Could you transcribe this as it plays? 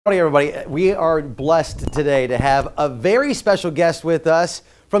Morning, everybody. We are blessed today to have a very special guest with us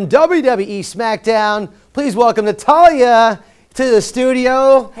from WWE SmackDown. Please welcome Natalya to the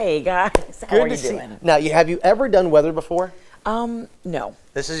studio. Hey guys, how are you doing? Now, have you ever done weather before? No.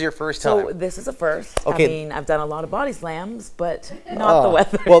 This is your first time. So this is a first. Okay. I mean, I've done a lot of body slams, but not the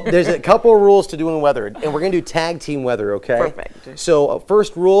weather. Well, there's a couple of rules to doing weather, and we're going to do tag team weather, okay? Perfect. So,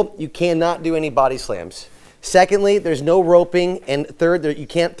 first rule, you cannot do any body slams. Secondly, there's no roping, and third, you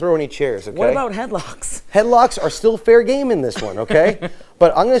can't throw any chairs, okay? What about headlocks? Headlocks are still fair game in this one, okay?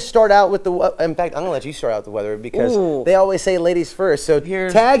 But I'm going to start out with in fact, I'm going to let you start out with the weather because they always say ladies first. So,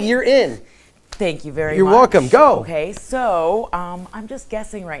 Tag, you're in. Thank you very much. You're welcome. Go. Okay, so I'm just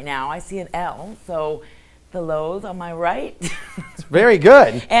guessing right now. I see an L, so the lows on my right. It's very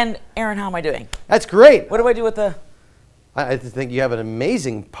good. And Aaron, how am I doing? That's great. What do I do with the... I think you have an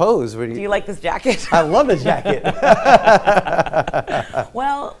amazing pose. Do you like this jacket? I love the jacket.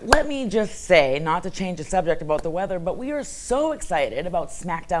 Well, let me just say, not to change the subject about the weather, but we are so excited about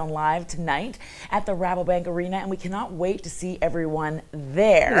SmackDown Live tonight at the Rabobank Arena, and we cannot wait to see everyone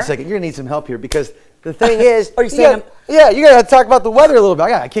there. Wait a second, you're going to need some help here because the thing is... Are you saying... Yeah, you're going to have to talk about the weather a little bit. I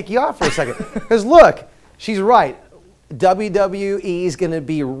got to kick you off for a second. Because look, she's right. WWE is going to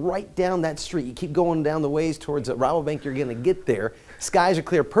be right down that street. You keep going down the ways towards Rabobank, you're going to get there. Skies are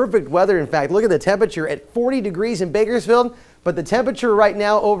clear, perfect weather. In fact, look at the temperature at 40 degrees in Bakersfield, but the temperature right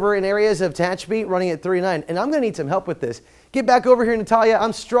now over in areas of Tehachapi running at 39. And I'm going to need some help with this. Get back over here, Natalya.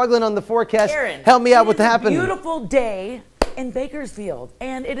 I'm struggling on the forecast. Aaron, help me out with what's happening. Beautiful day in Bakersfield,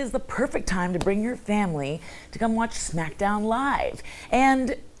 and it is the perfect time to bring your family to come watch SmackDown Live.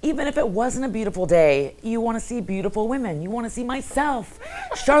 And even if it wasn't a beautiful day, you want to see beautiful women. You want to see myself,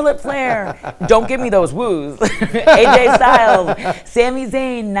 Charlotte Flair. Don't give me those woos. AJ Styles, Sami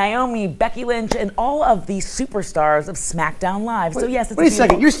Zayn, Naomi, Becky Lynch, and all of the superstars of SmackDown Live. So yes, it's wait a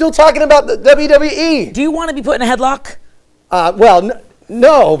second. You're still talking about the WWE. Do you want to be put in a headlock? Well,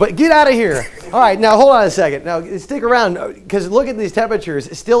 no, but get out of here. All right, now hold on a second. Now stick around because look at these temperatures.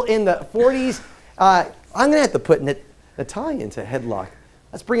 It's still in the 40s. I'm going to have to put Natalya into a headlock.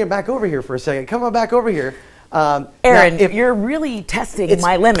 Let's bring it back over here for a second. Come on back over here. Aaron, if you're really testing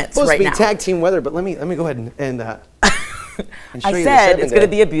my limits right now. It's supposed to be tag team weather, but let me go ahead and show I said it's going to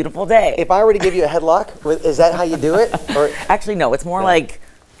be a beautiful day. If I were to give you a headlock, is that how you do it? Or actually, no. It's more like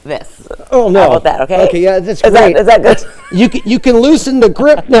this. Oh no! How about that? Okay. Okay. Yeah, that's great. Is that good? You can loosen the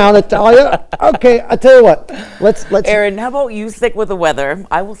grip now, Natalya. Okay. I tell you what. Let's. Aaron, how about you stick with the weather?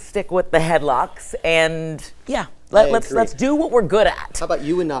 I will stick with the headlocks, and yeah. Let's do what we're good at. How about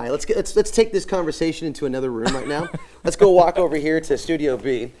you and I? Let's take this conversation into another room right now. Let's go walk over here to Studio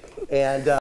B, and